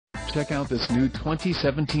Check out this new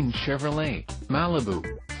 2017 Chevrolet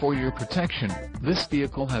Malibu. For your protection, this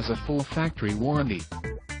vehicle has a full factory warranty.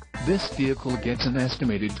 This vehicle gets an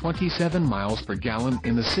estimated 27 miles per gallon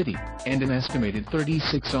in the city, and an estimated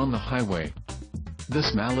 36 on the highway.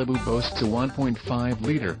 This Malibu boasts a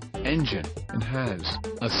 1.5-liter engine, and has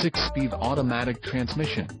a 6-speed automatic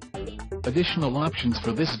transmission. Additional options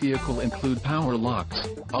for this vehicle include power locks,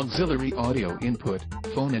 auxiliary audio input,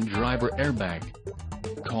 phone and driver airbag.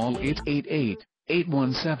 Call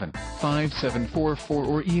 888-817-5744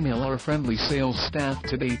 or email our friendly sales staff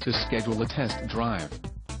today to schedule a test drive.